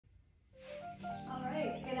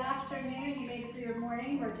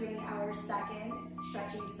morning we're doing our second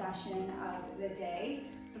stretching session of the day.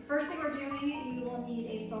 The first thing we're doing, you will need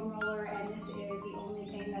a foam roller, and this is the only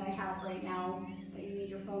thing that I have right now that you need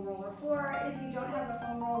your foam roller for. If you don't have a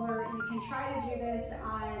foam roller, you can try to do this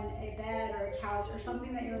on a bed or a couch or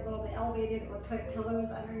something that you're a little bit elevated, or put pillows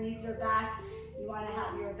underneath your back. You want to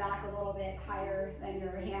have your back a little bit higher than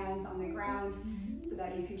your hands on the ground so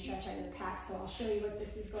that you can stretch out your pec. So I'll show you what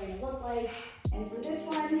this is going to look like. And for this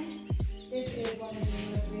one, this is one of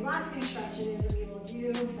the most relaxing stretches that we will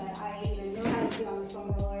do, that I even know how to do on the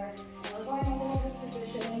foam roller. And we're going to hold this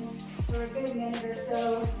position for a good minute or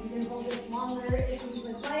so. You can hold this longer if you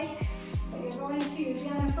would like, but you're going to be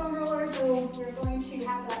on a foam roller, so you're going to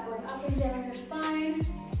have that going up and down your spine.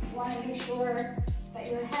 You want to make sure that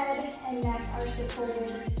your head and neck are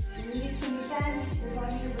supported. Your knees can be bent. You're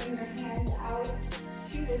going to bring your hands out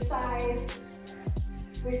to the sides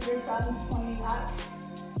with your thumbs pointing up.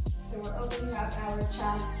 So we're opening up our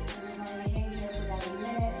chest, and we're going to hang here for about a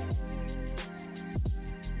minute.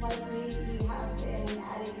 Likely you have been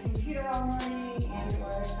at a computer all morning and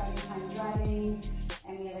or spending time driving,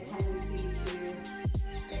 and we have a tendency to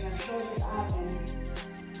bring our shoulders up and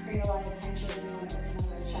create a lot of tension. We want to open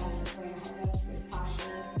up our chest. It's going to help us with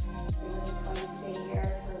posture. So we're just going to stay here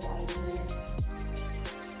for about a minute.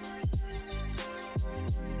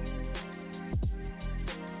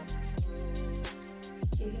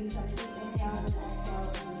 Taking some deep inhales and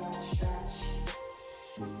exhales from that stretch.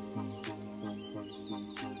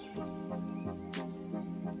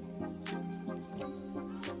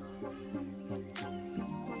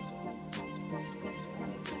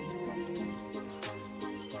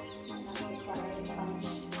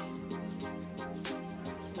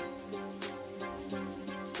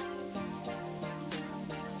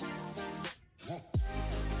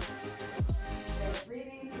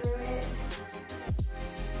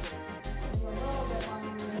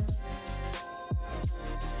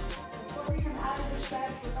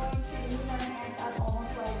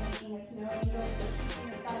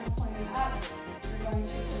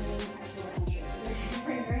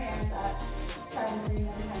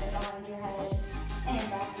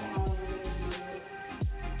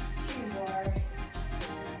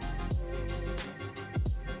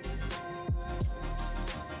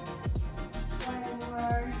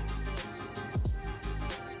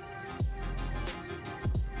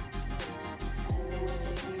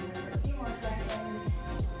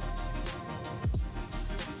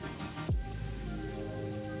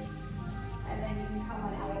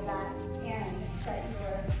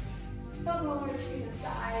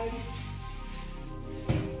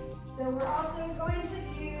 So we're also going to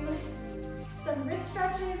do some wrist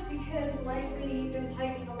stretches, because likely you've been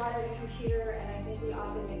typing a lot at a computer, and I think we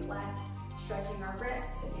often neglect stretching our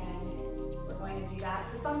wrists, and we're going to do that.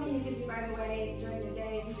 So something you can do right away during the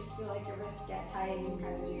day if you just feel like your wrists get tight, you can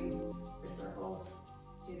kind of do wrist circles,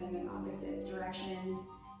 do them in opposite directions,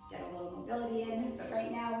 get a little mobility in. But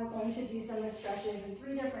right now we're going to do some wrist stretches in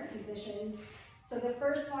 3 different positions. So the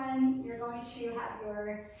first one, you're going to have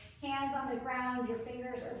your hands on the ground, your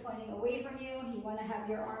fingers are pointing away from you. You want to have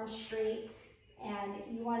your arms straight, and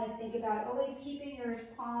you want to think about always keeping your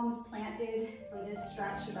palms planted for this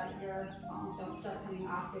stretch so that your palms don't start coming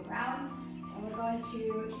off the ground. And we're going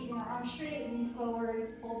to, keeping our arms straight, lean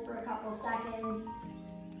forward, hold for a couple seconds,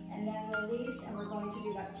 and then release, and we're going to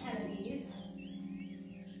do about 10 of these.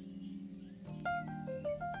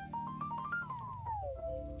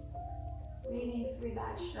 Breathing through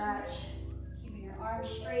that stretch, keeping your arms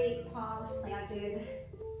straight, palms planted.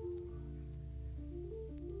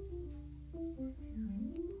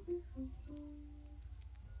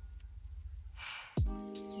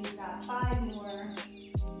 We've got 5 more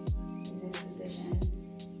in this position.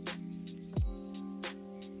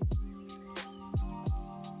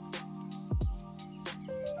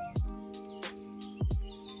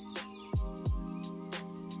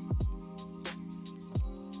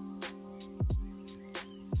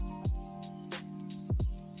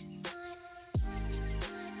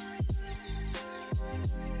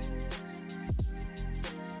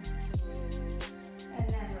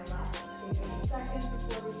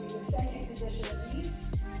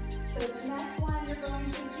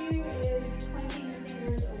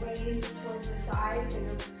 So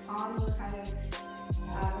your palms are kind of,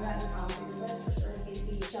 not your palms, but your wrists are sort of facing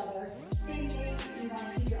each other. Same thing, you want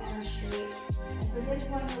to keep your arms straight. And for this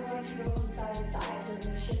one, we're going to go from side to side. So we're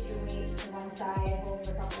going to shift your weight to one side, hold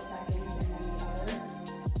for a couple seconds, and then the other.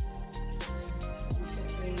 I'm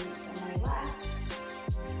shifting from my left,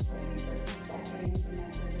 holding for a few seconds, and then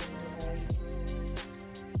over to the right.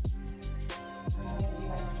 I'm going to do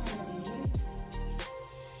about 10 of these.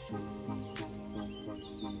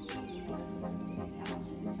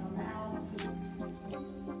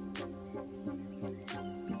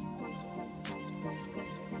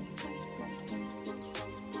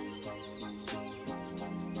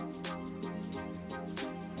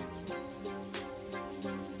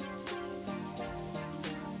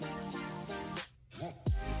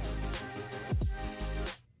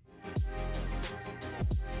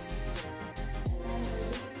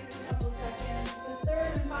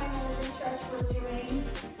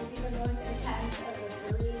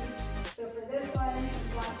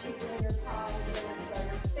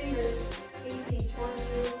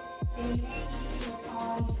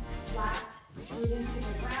 root into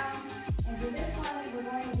the ground. And for this one, we're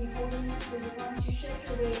going to be holding this, so you're going to shift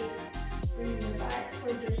your weight, bring your butt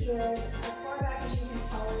towards your heels as far back as you can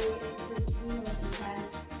tolerate. This is the most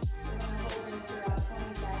intense. We're going to hold this for about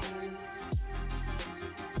 20 seconds.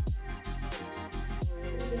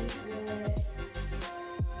 Breathe through it.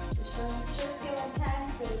 The should feel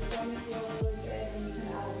intense, but it's going to feel really good when you come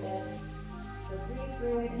out of this. So breathe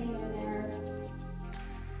through it, hang in there.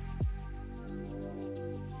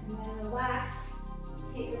 And then relax.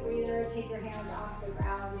 Take your breather, take your hands off the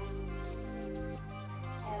ground.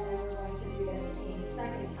 And then we're going to do this a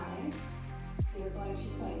second time. So you're going to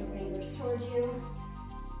point your fingers towards you.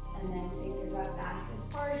 And then sink your butt back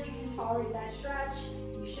as far as you can tolerate that stretch.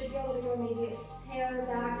 You should be able to go maybe a hair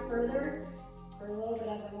back further for a little bit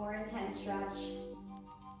of a more intense stretch.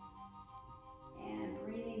 And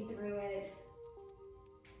breathing through it.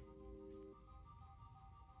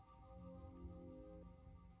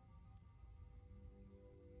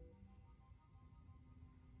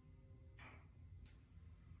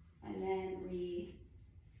 And then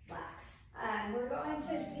relax. We're going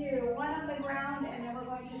to do one on the ground, and then we're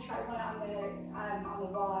going to try one on the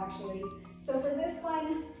wall actually. So for this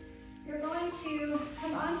one, you're going to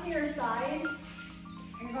come onto your side.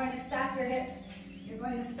 You're going to stack your hips. You're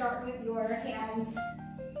going to start with your hands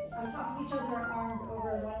on top of each other, arms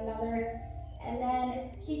over one another. And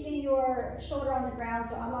then keeping your shoulder on the ground,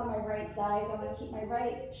 so I'm on my right side, so I'm going to keep my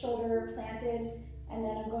right shoulder planted. And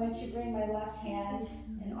then I'm going to bring my left hand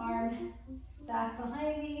and arm back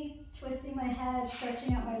behind me, twisting my head,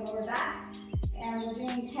 stretching out my lower back. And we're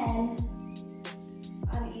doing 10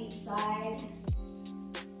 on each side.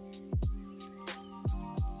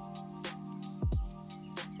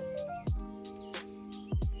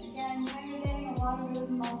 Again, now you're getting a lot of those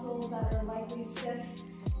muscles that are likely stiff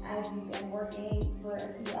as you've been working for a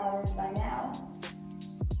few hours by now.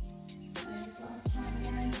 Nice last time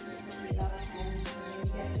again. This will be about 10. When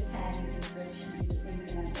you get to 10, you can switch and do the same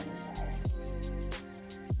thing on the other side.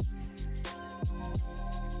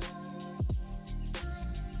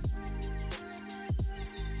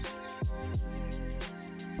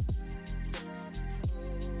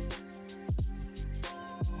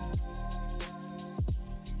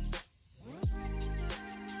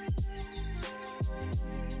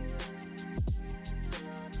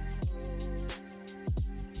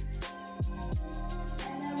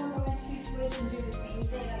 And do the same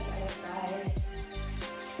thing on the other side.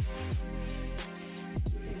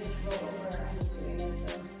 You can just roll over. I'm just doing this so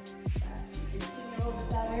that you can see a little bit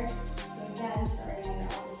better. So again, starting on the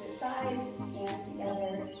opposite side, hands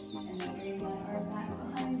together, and then bring that arm back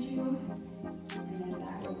behind you, and then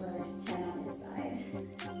back over 10 on this side.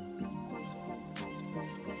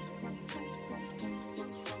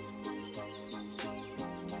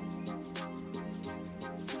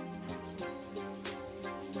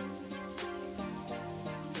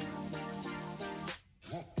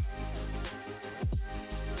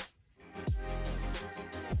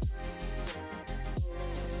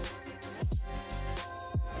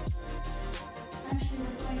 Actually,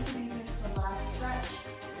 we're going to make this the last stretch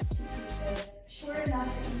to keep this short enough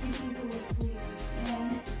that you can easily squeeze in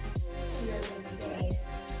to your busy day.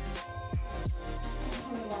 And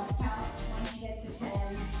for the last count, once you get to 10,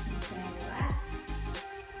 you can relax.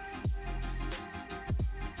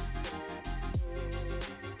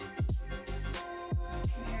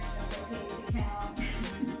 Here's okay to count.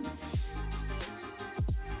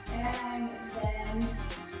 And then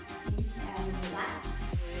you can relax.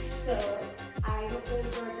 So I hope those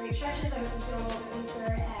were great stretches. I hope you feel a little bit